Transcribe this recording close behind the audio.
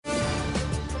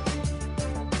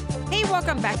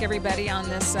Welcome back, everybody, on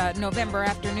this November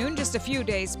afternoon, just a few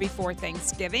days before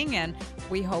Thanksgiving, and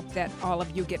we hope that all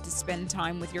of you get to spend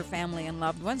time with your family and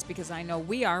loved ones, because I know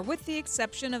we are, with the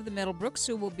exception of the Middlebrooks,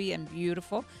 who will be in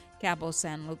beautiful Cabo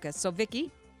San Lucas. So,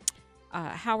 Vicki,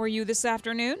 how are you this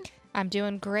afternoon? I'm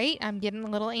doing great. I'm getting a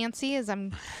little antsy as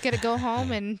I'm going to go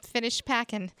home and finish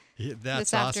packing. Yeah,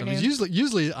 that's this awesome. afternoon.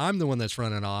 Usually I'm the one that's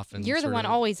running off. And You're the one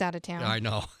always out of town. I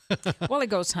know. Well, it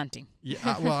goes hunting.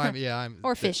 Yeah, well, I'm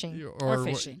or fishing. Or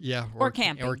fishing. Yeah. Or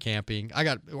camping. Or camping.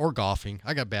 Or golfing.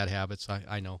 I got bad habits.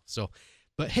 I know. So,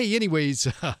 but hey, anyways,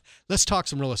 let's talk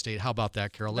some real estate. How about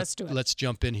that, Carol? Let's do it. Let's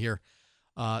jump in here.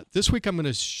 This week I'm going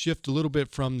to shift a little bit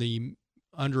from the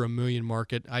under $1 million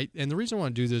market. And the reason I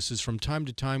want to do this is from time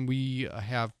to time we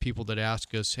have people that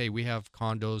ask us, hey, we have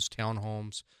condos,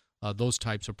 townhomes, those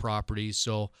types of properties.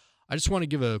 So I just want to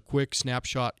give a quick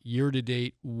snapshot year to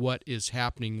date, what is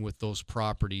happening with those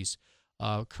properties.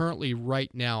 Currently,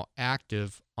 right now,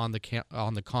 active on the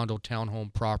condo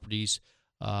townhome properties,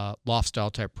 loft style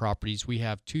type properties, we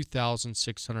have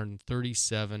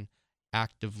 2,637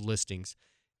 active listings.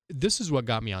 This is what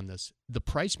got me on this. The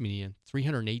price median,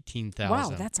 $318,000. Wow,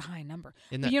 that's a high number.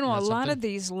 A lot of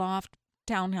these loft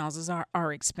townhouses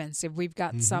are expensive. We've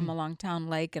got some along Town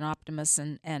Lake and Optimus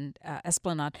and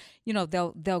Esplanade.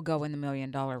 They'll go in the $1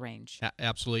 million range.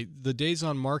 Absolutely. The days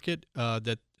on market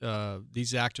that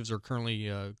these actives are currently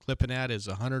clipping at is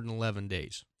 111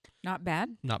 days. Not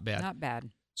bad. Not bad. Not bad.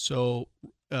 So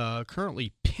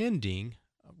currently pending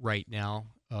right now,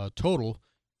 total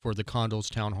for the condos,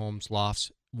 townhomes,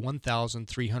 lofts,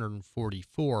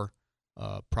 1,344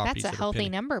 properties. That's a healthy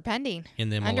number pending. In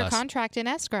the MLS. Under contract in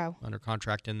escrow. Under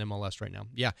contract in the MLS right now.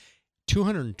 Yeah.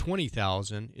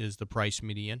 220,000 is the price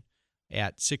median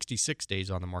at 66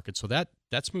 days on the market. So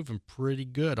that's moving pretty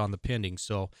good on the pending.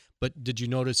 So, but did you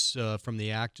notice from the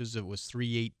actives it was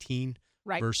 318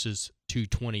 versus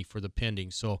 220 for the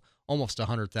pending? So almost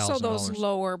 $100,000. So those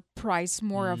lower price,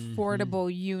 more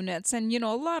affordable units. And, a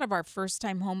lot of our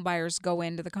first-time home buyers go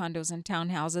into the condos and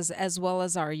townhouses, as well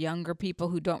as our younger people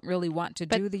who don't really want to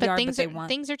do the yard, but they want.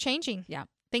 Things are changing. Yeah.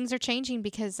 Things are changing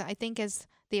because I think as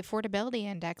the affordability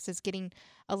index is getting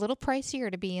a little pricier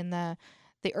to be in the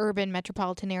urban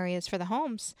metropolitan areas for the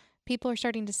homes, people are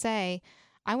starting to say,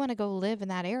 I want to go live in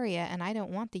that area and I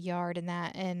don't want the yard and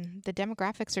that. And the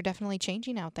demographics are definitely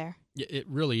changing out there. Yeah, it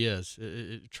really is.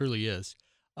 It truly is.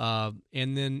 And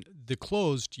then the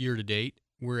closed year to date,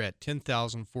 we're at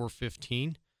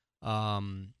 10,415.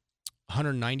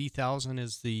 190,000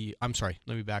 is the, I'm sorry,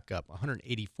 let me back up.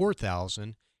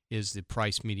 184,000 is the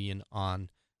price median on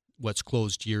what's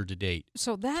closed year to date.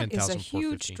 So that is a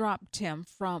huge drop, Tim,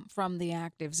 from the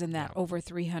actives in that over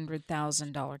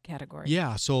 $300,000 category.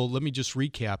 Yeah, so let me just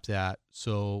recap that.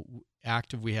 So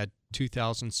active, we had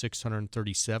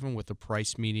 2,637 with a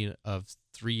price median of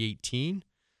 318.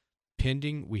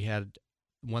 Pending, we had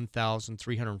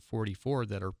 1,344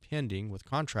 that are pending with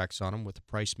contracts on them with a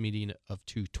price median of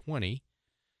 220.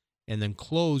 And then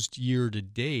closed year to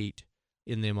date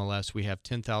in the MLS, we have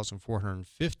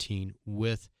 10,415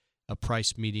 with a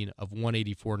price median of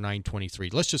 184,923.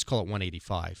 Let's just call it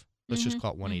 185. Let's just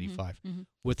call it 185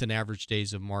 with an average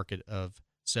days of market of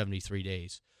 73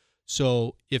 days.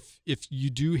 So if you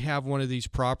do have one of these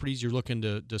properties you're looking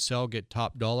to sell, get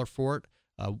top dollar for it,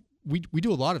 we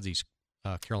do a lot of these,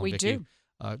 Carol and Vicki. We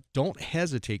do. Don't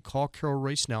hesitate. Call Carol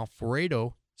Royse now,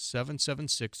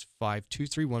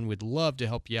 480-776-5231. We'd love to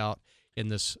help you out in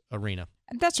this arena.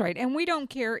 That's right, and we don't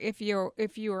care if you're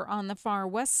on the far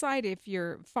west side, if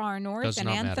you're far north in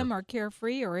Anthem or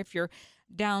Carefree, or if you're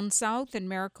down south in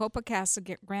Maricopa, Casa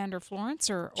Grande, or Florence,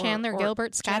 or Chandler,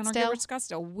 Gilbert,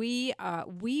 Scottsdale.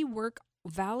 We work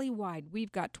valley-wide.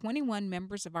 We've got 21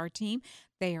 members of our team.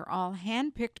 They are all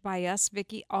handpicked by us,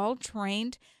 Vicki, all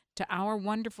trained to our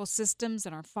wonderful systems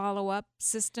and our follow-up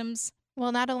systems.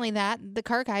 Well, not only that, the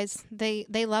car guys, they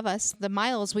love us. The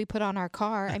miles we put on our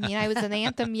car. I mean, I was in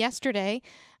Anthem yesterday.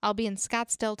 I'll be in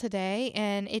Scottsdale today,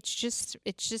 and it's just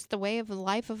the way of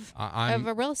life of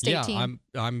a real estate team.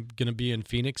 I'm going to be in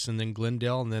Phoenix and then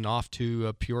Glendale and then off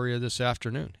to Peoria this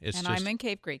afternoon. I'm in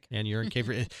Cave Creek. And you're in Cave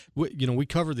Creek. We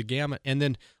cover the gamut. And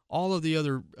then all of the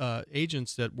other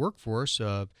agents that work for us,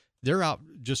 they're out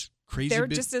just crazy. They're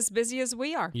just as busy as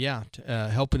we are. Yeah,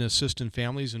 helping assisting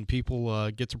families and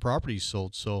people get their properties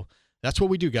sold. So that's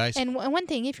what we do, guys. And one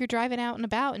thing, if you're driving out and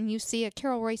about and you see a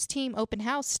Carol Royse team open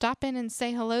house, stop in and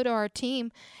say hello to our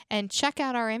team and check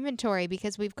out our inventory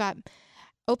because we've got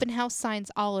open house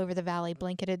signs all over the valley,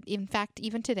 blanketed. In fact,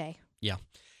 even today. Yeah.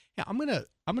 I'm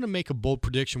gonna make a bold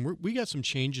prediction. We got some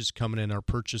changes coming in our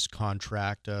purchase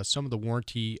contract. Some of the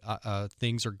warranty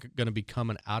things are going to be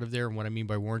coming out of there. And what I mean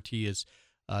by warranty is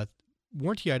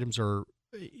warranty items are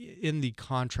in the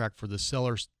contract for the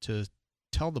sellers to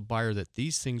tell the buyer that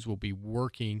these things will be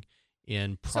working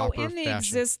in proper So in the fashion.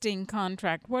 existing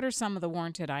contract, what are some of the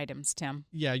warranted items, Tim?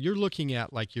 Yeah, you're looking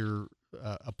at like your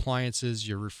appliances,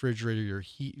 your refrigerator, your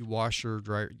washer,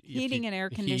 dryer, Heating and air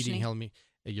conditioning.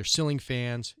 Your ceiling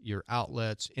fans, your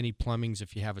outlets, any plumbings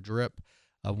if you have a drip.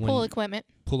 Pool equipment.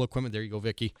 Pool equipment. There you go,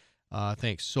 Vicki.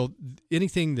 Thanks. So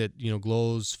anything that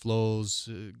glows, flows,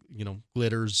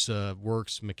 glitters,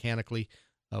 works mechanically.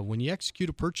 When you execute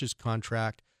a purchase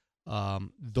contract,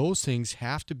 those things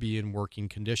have to be in working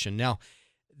condition. Now,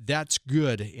 that's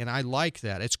good, and I like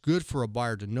that. It's good for a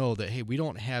buyer to know that, hey, we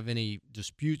don't have any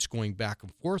disputes going back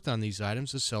and forth on these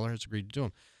items. The seller has agreed to do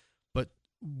them. But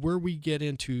where we get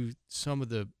into some of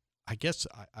the, I guess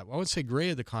I would say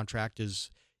gray of the contract is,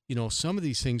 some of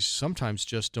these things sometimes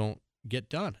just don't get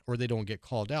done, or they don't get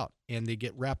called out, and they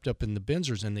get wrapped up in the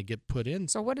benzers and they get put in.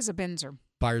 So what is a benzer?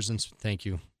 Thank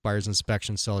you. Buyer's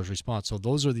inspection, seller's response. So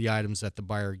those are the items that the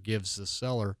buyer gives the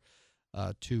seller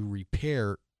to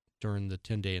repair during the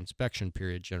 10-day inspection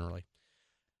period generally.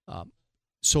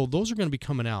 So those are going to be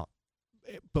coming out.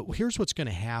 But here's what's going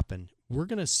to happen. We're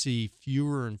going to see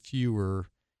fewer and fewer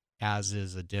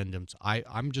as-is addendums.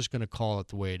 I'm just going to call it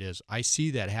the way it is. I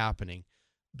see that happening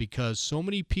because so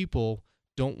many people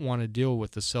don't want to deal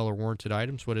with the seller warranted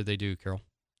items. What do, Carol?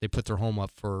 They put their home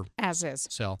up for as-is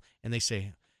sell, and they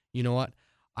say, you know what?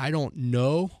 I don't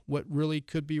know what really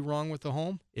could be wrong with the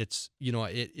home. It's,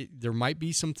 there might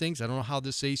be some things. I don't know how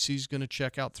this AC is going to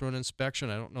check out through an inspection.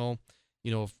 I don't know,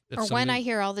 if or one I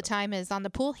hear all the time is on the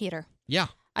pool heater. Yeah.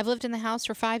 I've lived in the house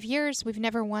for 5 years. We've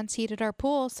never once heated our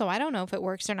pool, so I don't know if it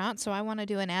works or not. So I want to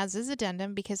do an as-is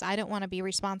addendum because I don't want to be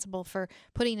responsible for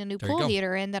putting a new pool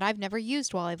heater in that I've never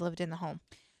used while I've lived in the home.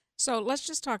 So let's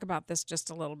just talk about this just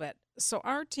a little bit. So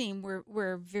our team,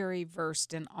 we're very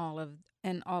versed in all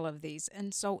of these.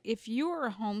 And so if you're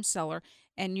a home seller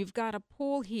and you've got a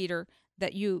pool heater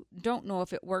that you don't know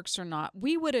if it works or not,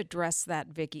 we would address that,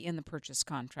 Vicki, in the purchase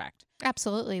contract.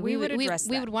 Absolutely. We would address that.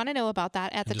 We would want to know about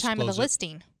that at the time of the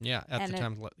listing. Yeah, at the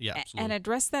time. Yeah, absolutely. And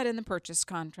address that in the purchase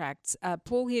contracts.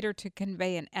 Pool heater to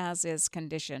convey an as-is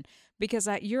condition. Because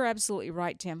you're absolutely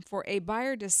right, Tim. For a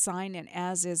buyer to sign an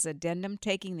as-is addendum,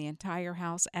 taking the entire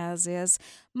house as is,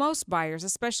 most buyers,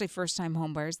 especially first-time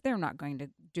home buyers, they're not going to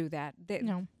do that.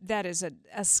 No. That is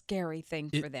a scary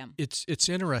thing for them. It's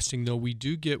interesting, though. We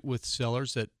do get with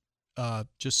sellers that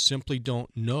just simply don't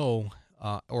know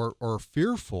or are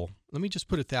fearful. Let me just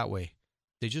put it that way.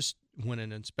 They just, when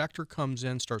an inspector comes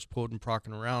in, starts pulling and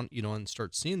procking around, and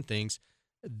starts seeing things,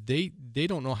 they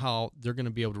don't know how they're going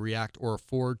to be able to react or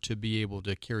afford to be able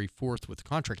to carry forth with the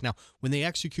contract. Now, when they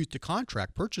execute the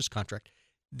contract, purchase contract,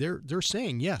 they're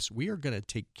saying, yes, we are going to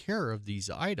take care of these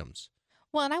items.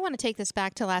 Well, and I want to take this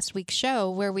back to last week's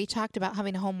show where we talked about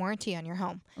having a home warranty on your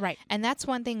home. Right. And that's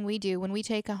one thing we do when we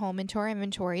take a home into our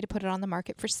inventory to put it on the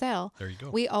market for sale. There you go.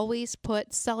 We always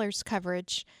put seller's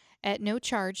coverage at no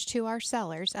charge to our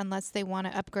sellers unless they want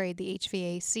to upgrade the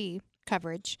HVAC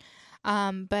coverage.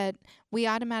 But we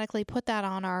automatically put that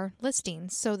on our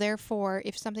listings. So therefore,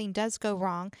 if something does go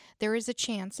wrong, there is a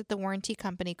chance that the warranty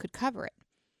company could cover it.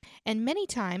 And many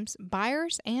times,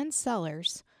 buyers and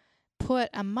sellers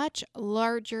put a much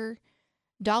larger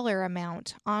dollar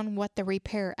amount on what the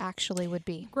repair actually would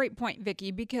be. Great point,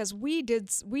 Vicki, because we did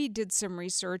some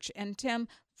research, and Tim,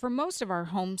 for most of our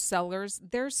home sellers,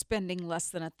 they're spending less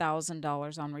than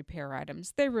 $1,000 on repair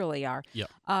items. They really are. Yep.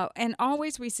 And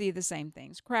always we see the same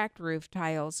things: cracked roof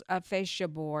tiles, a fascia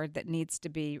board that needs to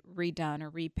be redone or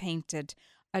repainted,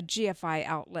 GFI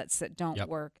outlets that don't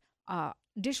work,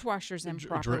 dishwashers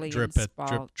improperly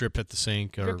installed. Drip at the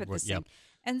sink. Sink.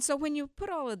 And so when you put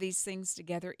all of these things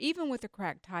together, even with the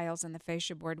cracked tiles and the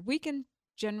fascia board, we can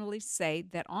generally say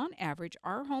that on average,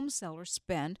 our home sellers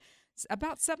spend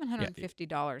about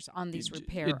 $750 on these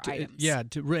repair items.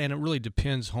 And it really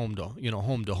depends home to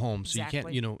home. So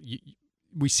exactly. You can't,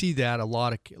 we see that a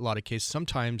lot of cases.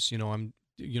 Sometimes,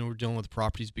 we're dealing with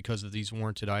properties because of these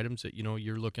warranted items that,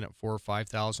 you're looking at $4,000 or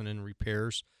 $5,000 in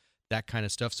repairs, that kind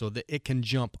of stuff. So that it can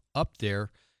jump up there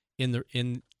in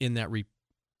that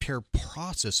repair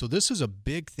process. So this is a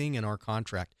big thing in our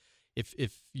contract.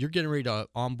 If you're getting ready to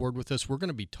onboard with us, we're going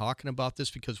to be talking about this,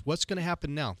 because what's going to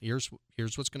happen now? Here's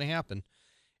what's going to happen.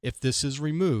 If this is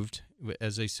removed,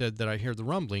 as I said that I hear the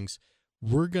rumblings,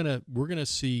 we're gonna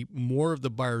see more of the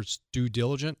buyer's due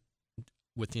diligence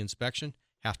with the inspection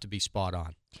have to be spot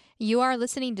on. You are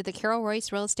listening to the Carol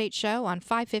Royse Real Estate Show on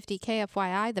 550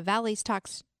 KFYI, the Valley's Talk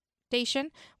station.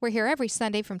 We're here every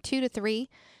Sunday from 2 to 3,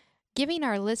 giving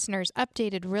our listeners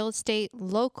updated real estate,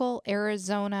 local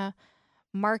Arizona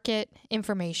market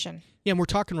information. Yeah, and we're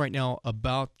talking right now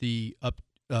about the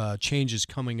changes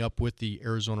coming up with the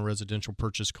Arizona residential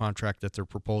purchase contract that they're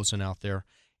proposing out there.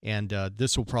 And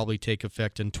this will probably take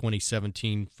effect in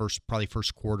 2017, probably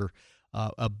first quarter,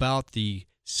 about the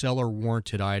seller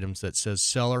warranted items that says,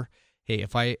 seller, hey,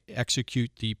 if I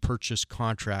execute the purchase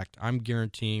contract, I'm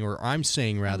guaranteeing, or I'm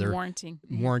saying rather,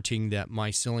 warranting that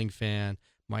my ceiling fan,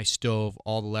 my stove,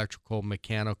 all the electrical,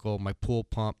 mechanical, my pool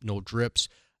pump, no drips,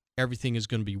 everything is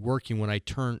going to be working when I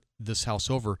turn this house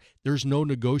over. There's no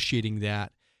negotiating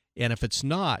that. And if it's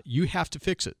not, you have to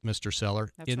fix it, Mr.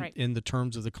 Seller, in the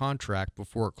terms of the contract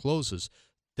before it closes.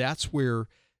 That's where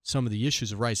some of the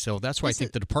issues arise. So that's why I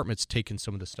think the department's taken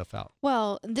some of this stuff out.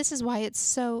 Well, this is why it's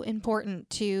so important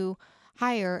to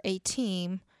hire a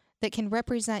team that can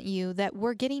represent you, that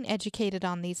we're getting educated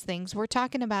on these things. We're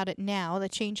talking about it now. The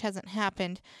change hasn't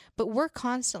happened, but we're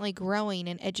constantly growing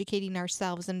and educating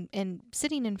ourselves and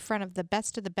sitting in front of the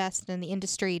best in the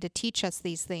industry to teach us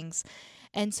these things.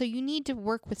 And so you need to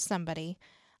work with somebody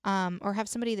or have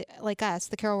somebody that, like us,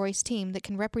 the Carol Royse team, that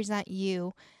can represent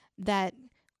you, that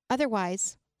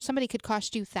otherwise somebody could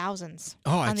cost you thousands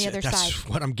on the other side. That's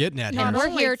what I'm getting at here. here. We're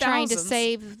here trying to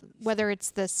save, whether it's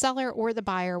the seller or the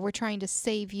buyer, we're trying to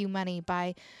save you money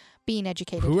by being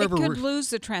educated. It could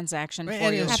lose the transaction for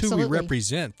and you. it's Absolutely. who we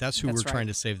represent. That's who That's we're trying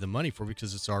to save the money for,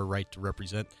 because it's our right to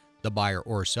represent the buyer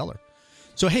or seller.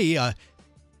 So, hey,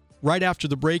 right after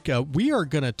the break, we are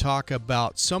going to talk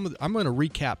about I'm going to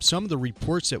recap some of the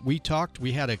reports that we talked.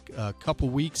 We had a couple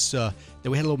weeks that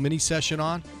we had a little mini session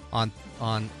on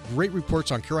great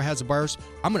reports on Carol Has the Buyers.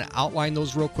 I'm going to outline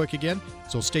those real quick again.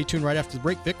 So stay tuned right after the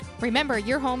break. Vic? Remember,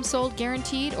 your home sold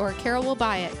guaranteed, or Carol will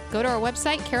buy it. Go to our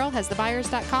website,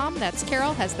 carolhasthebuyers.com. That's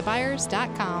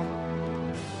carolhasthebuyers.com.